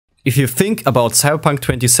If you think about Cyberpunk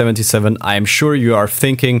 2077, I am sure you are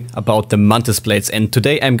thinking about the Mantis Blades, and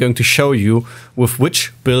today I'm going to show you with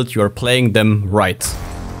which build you are playing them right.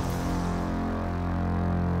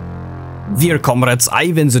 Dear comrades,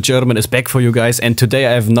 Ivan the German is back for you guys, and today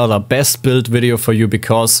I have another best build video for you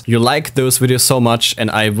because you like those videos so much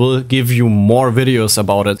and I will give you more videos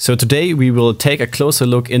about it. So today we will take a closer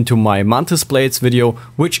look into my Mantis Blades video,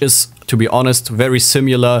 which is, to be honest, very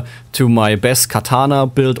similar to my best katana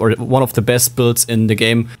build, or one of the best builds in the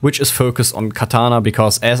game, which is focused on katana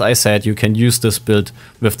because, as I said, you can use this build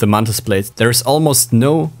with the Mantis Blades. There is almost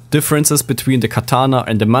no differences between the katana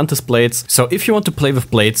and the Mantis Blades. So if you want to play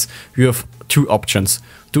with blades, you have two options.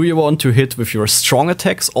 Do you want to hit with your strong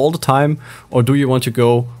attacks all the time, or do you want to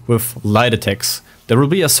go with light attacks? There will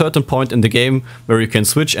be a certain point in the game where you can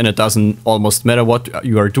switch and it doesn't almost matter what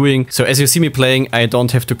you are doing. So as you see me playing, I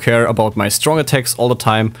don't have to care about my strong attacks all the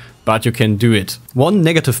time, but you can do it. One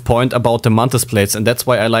negative point about the Mantis Blades, and that's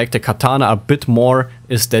why I like the katana a bit more,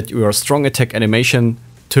 is that your strong attack animation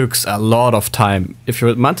takes a lot of time. If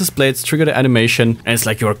your Mantis Blades trigger the animation and it's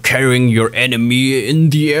like you're carrying your enemy in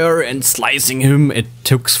the air and slicing him, it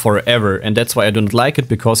takes forever, and that's why I don't like it,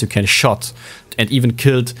 because you can shot and even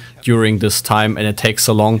killed during this time and it takes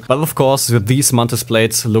so long. But of course, these Mantis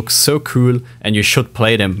Blades look so cool and you should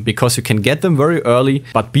play them because you can get them very early,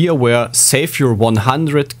 but be aware, save your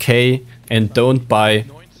 100k and don't buy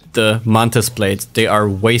the Mantis Blades. They are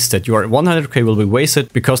wasted. Your 100k will be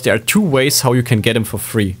wasted because there are two ways how you can get them for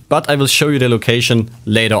free. But I will show you the location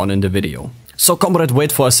later on in the video. So comrade,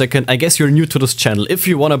 wait for a second. I guess you're new to this channel. If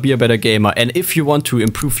you want to be a better gamer and if you want to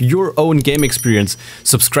improve your own game experience,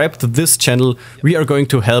 subscribe to this channel. We are going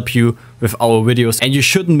to help you with our videos and you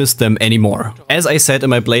shouldn't miss them anymore. As I said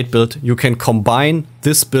in my blade build, you can combine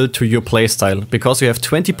this build to your playstyle because you have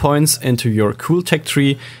 20 points into your cool tech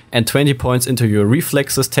tree and 20 points into your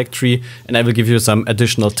reflexes tech tree, and I will give you some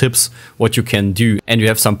additional tips what you can do, and you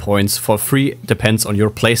have some points for free, depends on your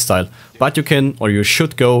playstyle. But you can, or you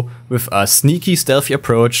should, go with a sneaky stealthy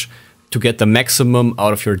approach to get the maximum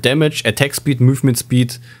out of your damage, attack speed, movement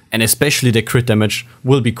speed, and especially the crit damage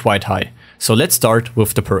will be quite high. So let's start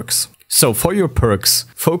with the perks. So for your perks,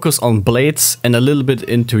 focus on blades and a little bit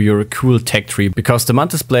into your cool tech tree, because the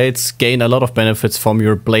Mantis Blades gain a lot of benefits from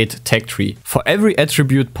your blade tech tree. For every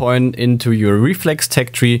attribute point into your reflex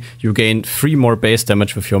tech tree, you gain 3 more base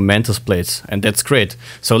damage with your Mantis Blades, and that's great.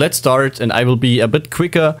 So let's start, and I will be a bit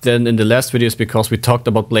quicker than in the last videos because we talked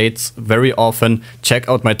about blades very often. Check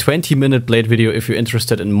out my 20-minute blade video if you're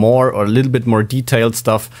interested in more or a little bit more detailed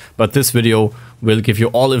stuff, but this video will give you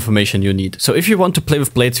all information you need. So if you want to play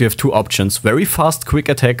with blades, you have two options: very fast quick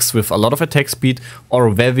attacks with a lot of attack speed, or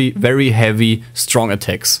very heavy strong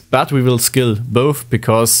attacks. But we will skill both,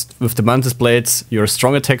 because with the Mantis Blades your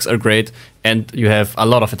strong attacks are great and you have a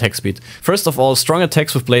lot of attack speed. First of all, strong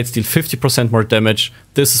attacks with blades deal 50% more damage.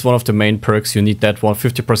 This is one of the main perks, you need that one,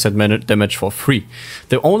 50% damage for free.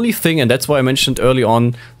 The only thing, and that's why I mentioned early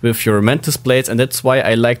on with your Mantis Blades, and that's why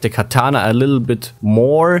I like the katana a little bit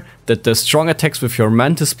more, that the strong attacks with your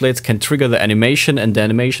Mantis Blades can trigger the animation, and the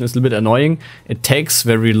animation is a little bit annoying. It takes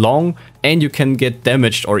very long and you can get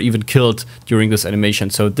damaged or even killed during this animation.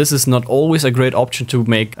 So this is not always a great option to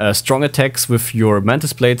make strong attacks with your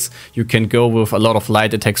Mantis Blades. You can go with a lot of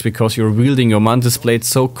light attacks because you're wielding your Mantis Blades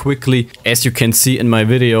so quickly, as you can see in my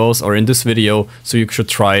videos or in this video. So you should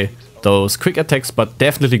try those quick attacks, but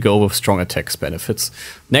definitely go with strong attacks benefits.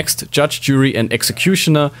 Next, Judge, Jury and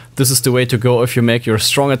Executioner. This is the way to go if you make your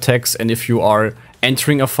strong attacks, and if you are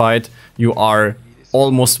entering a fight, you are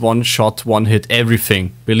almost one shot, one hit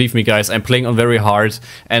everything. Believe me guys, I'm playing on very hard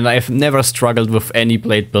and I've never struggled with any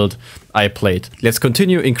blade build I played. Let's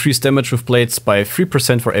continue. Increase damage with blades by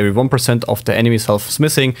 3% for every 1% of the enemy's health is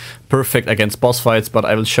missing. Perfect against boss fights, but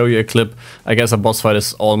I will show you a clip. I guess a boss fight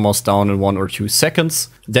is almost down in 1 or 2 seconds.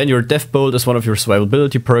 Then your Death Bolt is one of your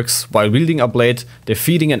survivability perks. While wielding a blade,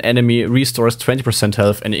 defeating an enemy restores 20%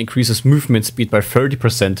 health and increases movement speed by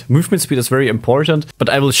 30%. Movement speed is very important, but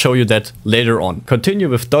I will show you that later on. Continue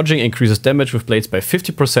with dodging, increases damage with blades by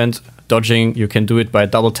 50%. Dodging, you can do it by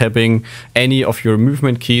double tapping any of your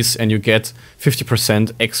movement keys and you get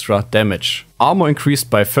 50% extra damage. Armor increased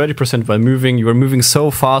by 30% while moving. You are moving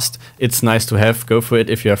so fast, it's nice to have. Go for it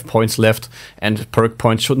if you have points left, and perk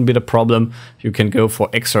points shouldn't be the problem. You can go for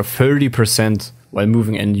extra 30% while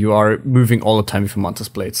moving, and you are moving all the time with your Mantis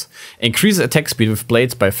Blades. Increase attack speed with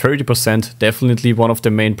blades by 30%, definitely one of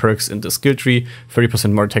the main perks in the skill tree.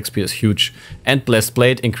 30% more attack speed is huge. And Blessed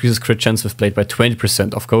Blade increases crit chance with blade by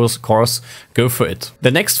 20%. Of course, go for it.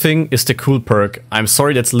 The next thing is the cool perk. I'm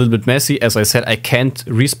sorry that's a little bit messy. As I said, I can't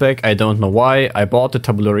respec, I don't know why. I bought the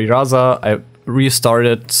Tabula Rasa, I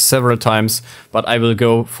restarted several times, but I will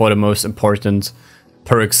go for the most important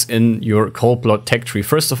perks in your Cold Blood tech tree.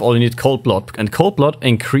 First of all, you need Cold Blood, and Cold Blood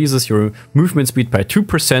increases your movement speed by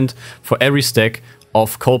 2% for every stack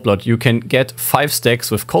of Cold Blood. You can get 5 stacks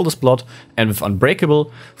with Coldest Blood and with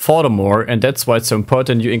Unbreakable. Furthermore, and that's why it's so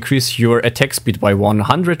important, you increase your attack speed by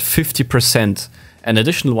 150%. An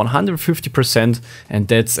additional 150%, and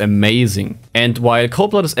that's amazing. And while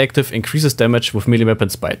Cold Blood is active, increases damage with melee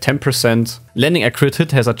weapons by 10%. Landing a crit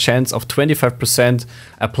hit has a chance of 25%,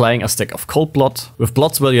 applying a stack of Cold Blood. With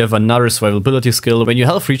Bloodspell you have another survivability skill. When your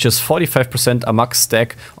health reaches 45%, a max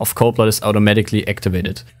stack of Cold Blood is automatically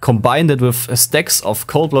activated. Combine that with stacks of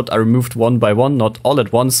Cold Blood are removed one by one, not all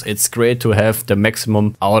at once. It's great to have the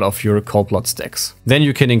maximum out of your Cold Blood stacks. Then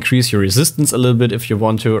you can increase your resistance a little bit if you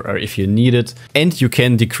want to, or if you need it. And you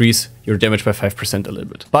can decrease your damage by 5% a little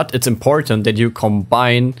bit. But it's important that you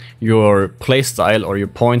combine your playstyle or your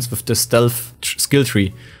points with the stealth skill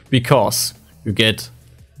tree, because you get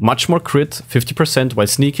much more crit, 50% while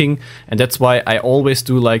sneaking, and that's why I always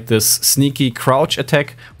do like this sneaky crouch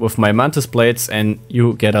attack with my Mantis Blades, and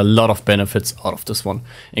you get a lot of benefits out of this one.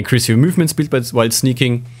 Increase your movement speed while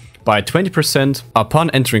sneaking by 20%. Upon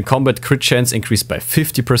entering combat, crit chance increased by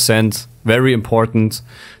 50%. Very important.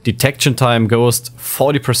 Detection time goes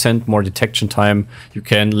 40% more detection time. You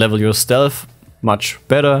can level your stealth much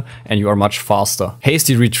better and you are much faster.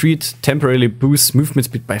 Hasty retreat temporarily boosts movement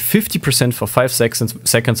speed by 50% for 5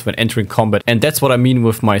 seconds when entering combat. And that's what I mean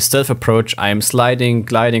with my stealth approach. I am sliding,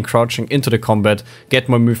 gliding, crouching into the combat, get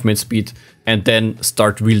more movement speed, and then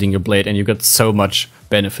start wielding your blade, and you get so much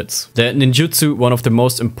benefits. The ninjutsu, one of the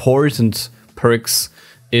most important perks,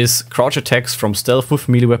 is crouch attacks from stealth with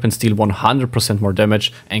melee weapons deal 100% more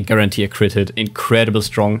damage and guarantee a crit hit. Incredible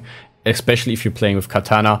strong, especially if you're playing with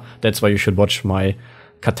katana. That's why you should watch my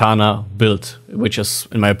katana build, which is,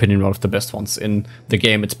 in my opinion, one of the best ones in the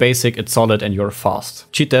game. It's basic, it's solid, and you're fast.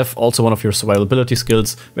 Cheat Death, also one of your survivability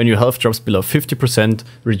skills. When your health drops below 50%,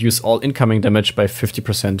 reduce all incoming damage by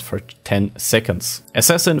 50% for 10 seconds.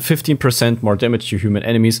 Assassin, 15% more damage to human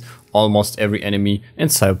enemies. Almost every enemy in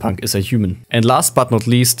Cyberpunk is a human. And last but not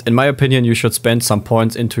least, in my opinion, you should spend some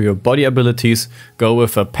points into your body abilities. Go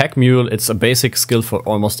with a Pack Mule. It's a basic skill for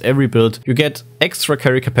almost every build. You get extra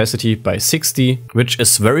carry capacity by 60, which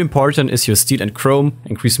is very important, is your Steel and Chrome.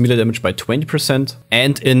 Increase melee damage by 20%.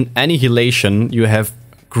 And in Annihilation, you have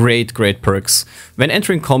great perks. When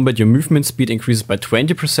entering combat, your movement speed increases by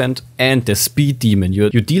 20%, and the Speed Demon. You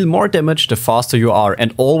deal more damage the faster you are,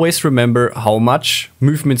 and always remember how much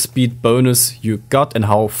movement speed bonus you got and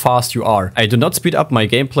how fast you are. I do not speed up my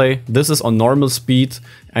gameplay. This is on normal speed,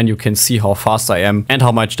 and you can see how fast I am and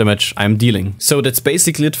how much damage I'm dealing. So that's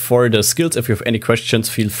basically it for the skills. If you have any questions,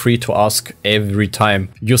 feel free to ask every time.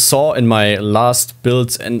 You saw in my last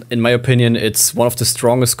builds, and in my opinion, it's one of the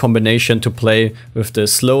strongest combination to play with the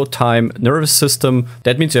slow time nervous system.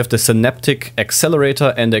 That means you have the synaptic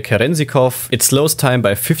accelerator and the Kerenzikov. It slows time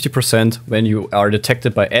by 50% when you are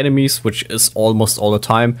detected by enemies, which is almost all the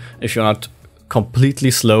time if you're not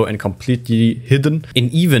completely slow and completely hidden. And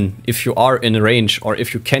even if you are in range or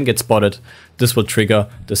if you can get spotted, this will trigger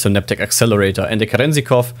the synaptic accelerator. And the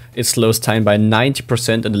Kerenzikov, it slows time by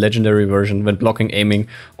 90% in the legendary version when blocking, aiming,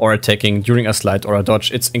 or attacking during a slide or a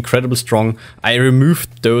dodge. It's incredibly strong. I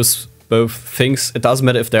removed those both things. It doesn't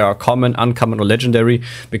matter if they are common, uncommon, or legendary,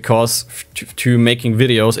 because to making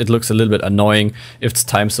videos it looks a little bit annoying if it's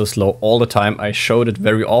time so slow all the time. I showed it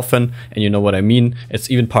very often, and you know what I mean.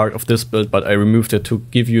 It's even part of this build, but I removed it to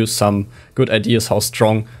give you some good ideas how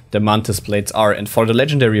strong the Mantis Blades are. And for the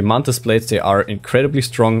legendary Mantis Blades, they are incredibly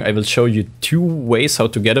strong. I will show you 2 ways how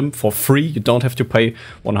to get them for free. You don't have to pay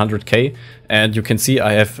 100k. And you can see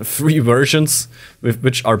I have 3 versions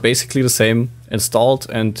which are basically the same installed,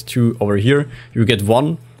 and 2 over here. You get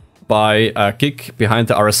one by a gig behind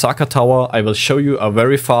the Arasaka Tower. I will show you a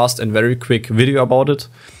very fast and very quick video about it,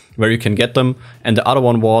 where you can get them. And the other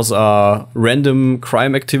one was a random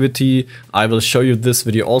crime activity. I will show you this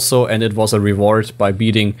video also, and it was a reward by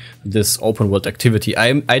beating this open world activity.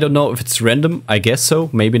 I don't know if it's random, I guess so,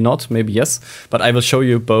 maybe not, maybe yes, but I will show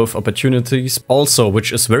you both opportunities. Also,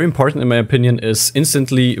 which is very important in my opinion, is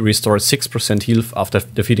instantly restore 6% health after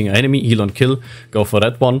defeating an enemy, heal on kill, go for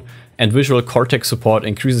that one. And Visual Cortex support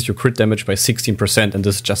increases your crit damage by 16%, and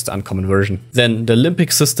this is just the uncommon version. Then the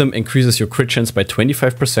Limbic system increases your crit chance by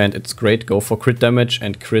 25%. It's great, go for crit damage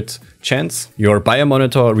and crit chance. Your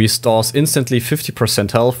biomonitor restores instantly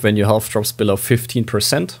 50% health when your health drops below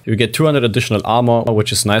 15%. You get 200 additional armor,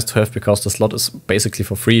 which is nice to have because the slot is basically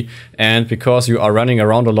for free. And because you are running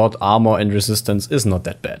around a lot, armor and resistance is not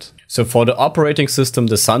that bad. So for the operating system,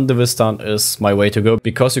 the Sun Divistan is my way to go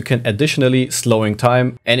because you can additionally slowing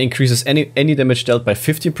time and increases any damage dealt by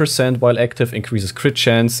 15% while active, increases crit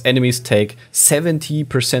chance. Enemies take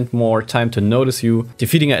 70% more time to notice you.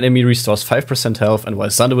 Defeating an enemy restores 5% health, and while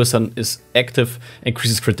Sun Divistan is active,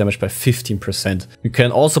 increases crit damage by 15%. You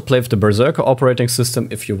can also play with the Berserker operating system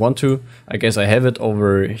if you want to. I guess I have it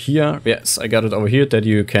over here. Yes, I got it over here that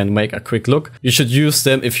you can make a quick look. You should use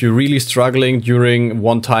them if you're really struggling during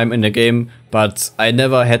one time in the game, but I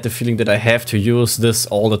never had the feeling that I have to use this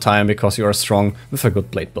all the time because you are strong with a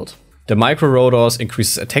good blade build. The Micro Rotors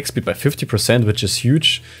increases attack speed by 50%, which is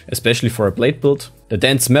huge, especially for a blade build. The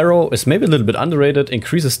Dense Marrow is maybe a little bit underrated,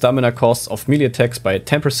 increases stamina costs of melee attacks by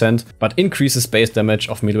 10%, but increases base damage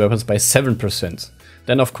of melee weapons by 7%.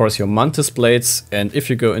 Then of course your Mantis Blades, and if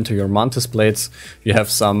you go into your Mantis Blades, you have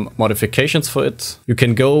some modifications for it. You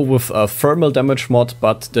can go with a thermal damage mod,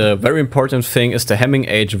 but the very important thing is the Hemming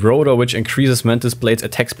Age Rotor, which increases Mantis Blades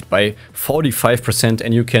attack speed by 45%,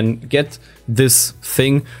 and you can get this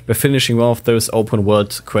thing by finishing one of those open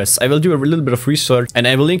world quests. I will do a little bit of research and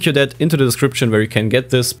I will link you that into the description where you can get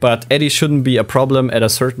this, but Eddie shouldn't be a problem at a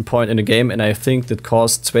certain point in the game, and I think that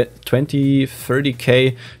costs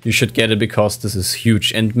 20-30k. You should get it because this is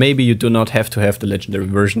huge, and maybe you do not have to have the legendary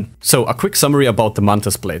version. So a quick summary about the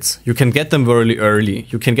Mantis Blades. You can get them very early.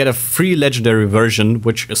 You can get a free legendary version,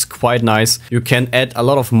 which is quite nice. You can add a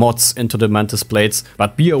lot of mods into the Mantis Blades,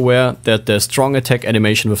 but be aware that the strong attack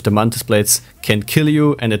animation with the Mantis Blades can kill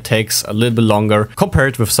you, and it takes a little bit longer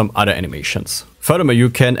compared with some other animations. Furthermore, you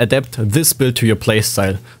can adapt this build to your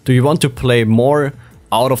playstyle. Do you want to play more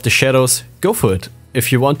out of the shadows? Go for it.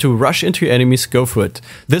 If you want to rush into your enemies, go for it.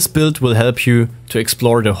 This build will help you to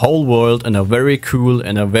explore the whole world in a very cool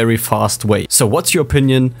and a very fast way. So what's your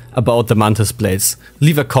opinion about the Mantis Blades?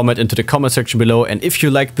 Leave a comment into the comment section below, and if you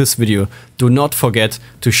like this video, do not forget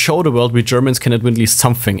to show the world we Germans can win at least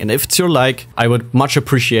something. And if it's your like, I would much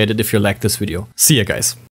appreciate it if you like this video. See ya guys.